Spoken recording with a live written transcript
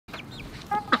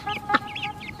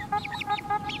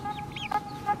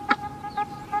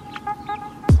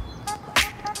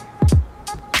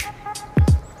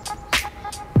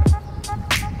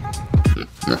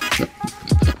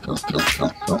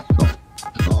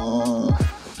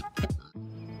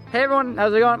Hey everyone,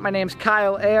 how's it going? My name's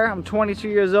Kyle Ayer. I'm 22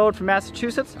 years old from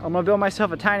Massachusetts. I'm gonna build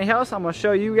myself a tiny house. I'm gonna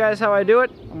show you guys how I do it.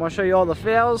 I'm gonna show you all the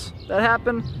fails that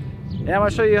happen, and I'm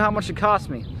gonna show you how much it cost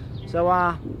me. So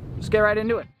let's get right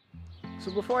into it.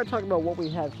 So before I talk about what we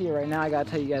have here right now, I gotta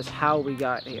tell you guys how we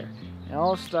got here. It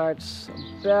all starts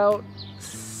about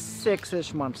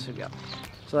 6-ish months ago.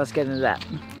 So let's get into that.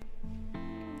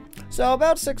 So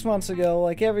about 6 months ago,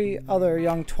 like every other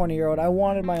young 20-year-old, I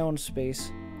wanted my own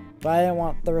space. But I didn't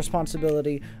want the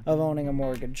responsibility of owning a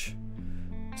mortgage.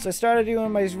 So I started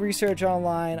doing my research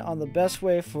online on the best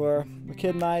way for a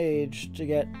kid my age to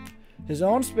get his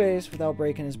own space without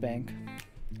breaking his bank.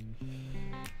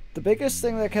 The biggest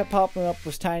thing that kept popping up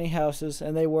was tiny houses,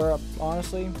 and they were,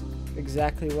 honestly,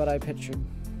 exactly what I pictured.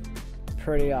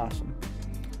 Pretty awesome.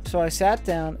 So I sat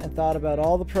down and thought about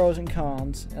all the pros and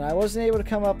cons, and I wasn't able to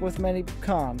come up with many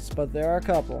cons, but there are a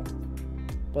couple.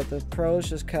 But the pros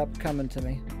just kept coming to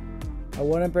me. I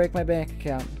wouldn't break my bank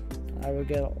account. I would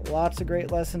get lots of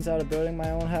great lessons out of building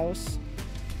my own house,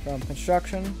 from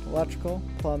construction, electrical,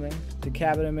 plumbing, to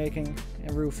cabinet making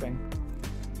and roofing.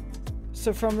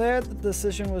 So from there, the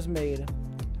decision was made.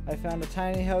 I found a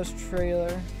tiny house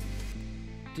trailer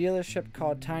dealership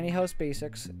called Tiny House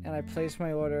Basics, and I placed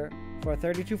my order for a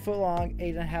 32-foot long,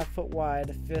 8.5-foot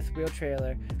wide, fifth wheel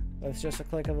trailer with just a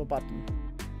click of a button.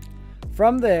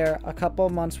 From there, a couple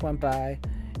of months went by,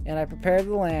 and I prepared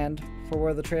the land for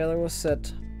where the trailer will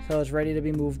sit so it was ready to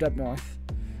be moved up north.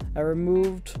 I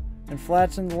removed and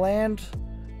flattened the land,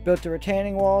 built a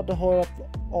retaining wall to hold up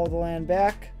all the land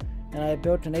back, and I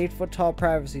built an 8-foot tall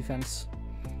privacy fence.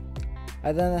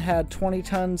 I then had 20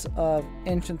 tons of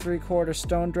 1 3/4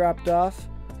 stone dropped off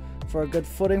for a good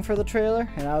footing for the trailer,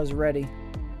 and I was ready.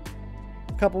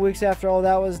 A couple weeks after all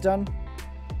that was done,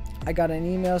 I got an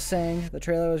email saying the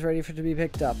trailer was ready to be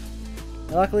picked up.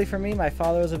 And luckily for me, my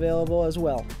father was available as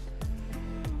well.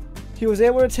 He was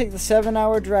able to take the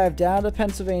 7-hour drive down to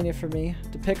Pennsylvania for me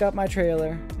to pick up my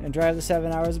trailer and drive the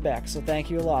 7 hours back, so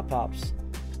thank you a lot, Pops.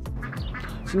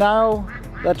 So now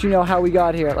that you know how we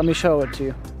got here, let me show it to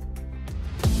you.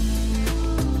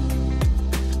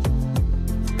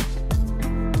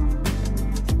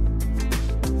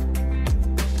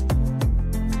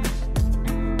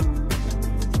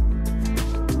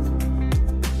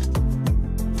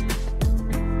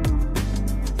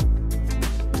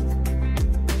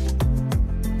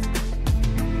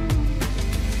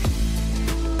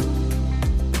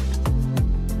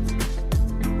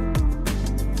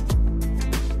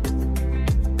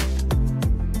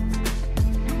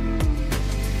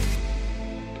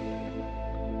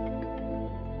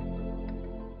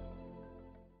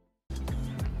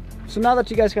 So now that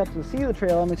you guys got to see the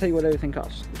trailer, let me tell you what everything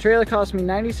costs. The trailer cost me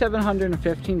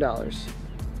 $9,715.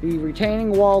 The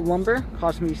retaining wall lumber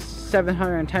cost me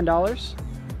 $710.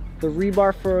 The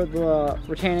rebar for the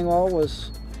retaining wall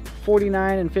was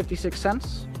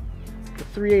 $49.56. The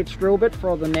 3/8 drill bit for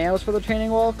all the nails for the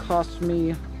retaining wall cost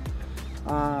me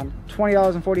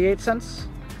 $20.48.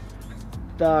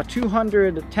 The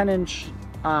 210-inch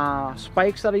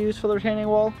spikes that I use for the retaining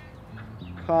wall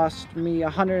cost me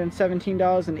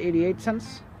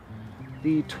 $117.88.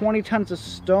 The 20 tons of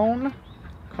stone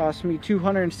cost me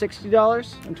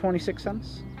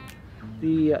 $260.26.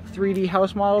 The 3D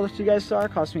house model that you guys saw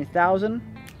cost me $1,000.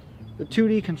 The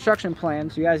 2D construction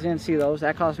plans, you guys didn't see those,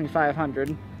 that cost me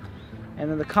 $500. And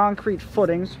then the concrete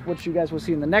footings, which you guys will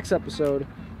see in the next episode,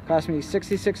 cost me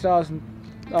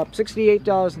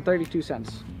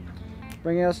 $68.32,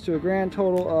 bringing us to a grand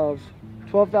total of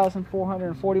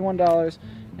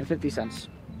 $12,441.50.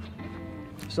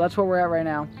 So that's where we're at right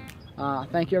now.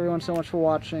 Thank you everyone so much for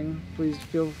watching. Please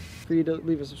feel free to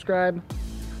leave a subscribe,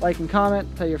 like and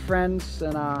comment, tell your friends,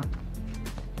 and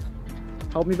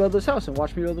help me build this house and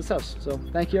watch me build this house. So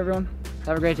thank you everyone.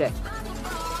 Have a great day.